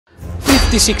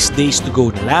56 days to go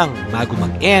na lang bago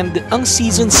mag-end ang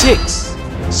Season 6.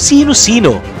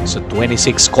 Sino-sino sa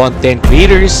 26 content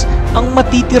creators ang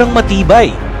matitirang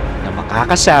matibay na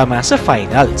makakasama sa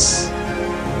finals?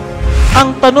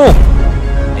 Ang tanong,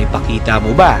 ay pakita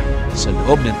mo ba sa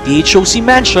loob ng THOC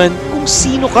Mansion kung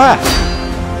sino ka?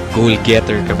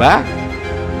 Goal-getter ka ba?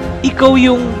 Ikaw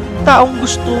yung taong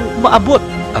gustong maabot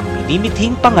ang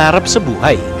minimithing pangarap sa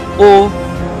buhay? O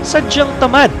sadyang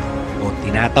tamad? O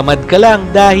tinatamad ka lang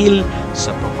dahil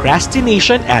sa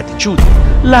procrastination attitude?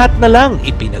 Lahat na lang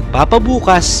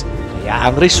ipinagpapabukas, kaya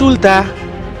ang resulta,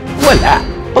 wala.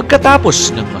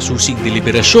 Pagkatapos ng masusing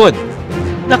deliberasyon,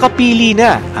 nakapili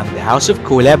na ang The House of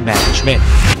Collab Management.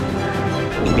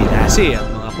 Ibinase ang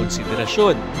mga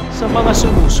konsiderasyon sa mga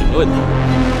sumusunod: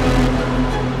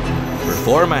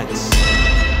 performance,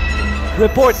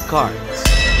 report cards,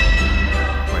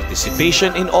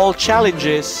 participation in all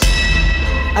challenges,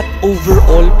 at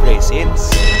overall presence.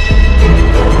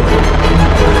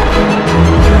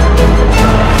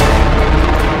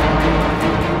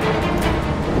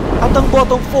 At ang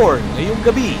bottom 4 ngayong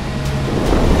gabi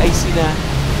ay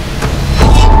sina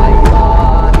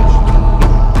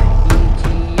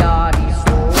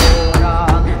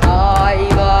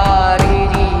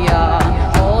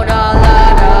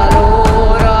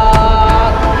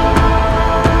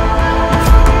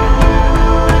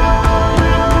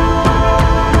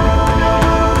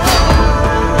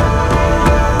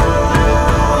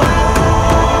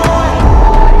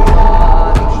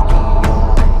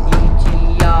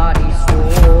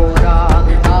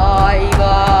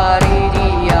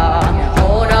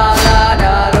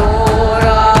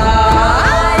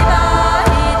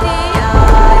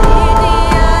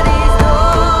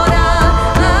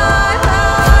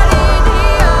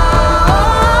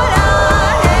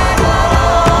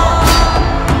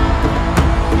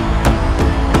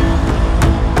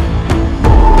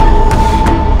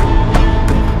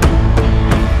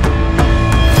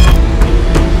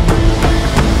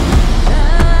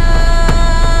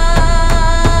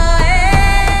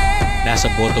Nasa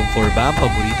bottom 4 ba ang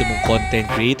paborito mong content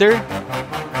creator?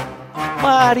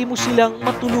 Maaari mo silang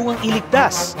matulungang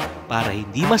iligtas para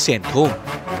hindi ma-send home.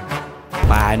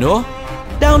 Paano?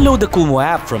 Download the KUMU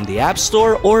app from the App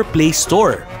Store or Play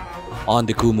Store. On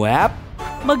the KUMU app,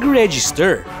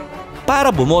 mag-register.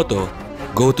 Para bumoto,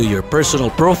 go to your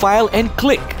personal profile and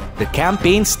click the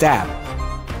Campaigns tab.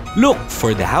 Look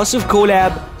for the House of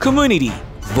Collab Community.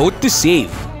 Vote to save.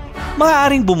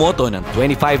 Maaaring bumoto ng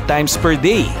 25 times per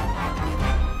day.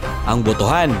 Ang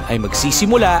botohan ay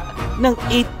magsisimula ng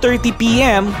 8:30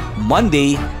 PM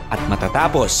Monday at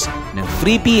matatapos ng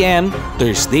 3 PM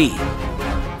Thursday.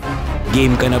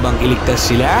 Game ka na bang iligtas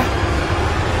sila?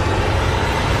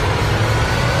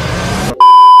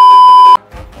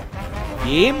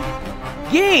 Game?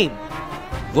 Game!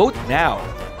 Vote now!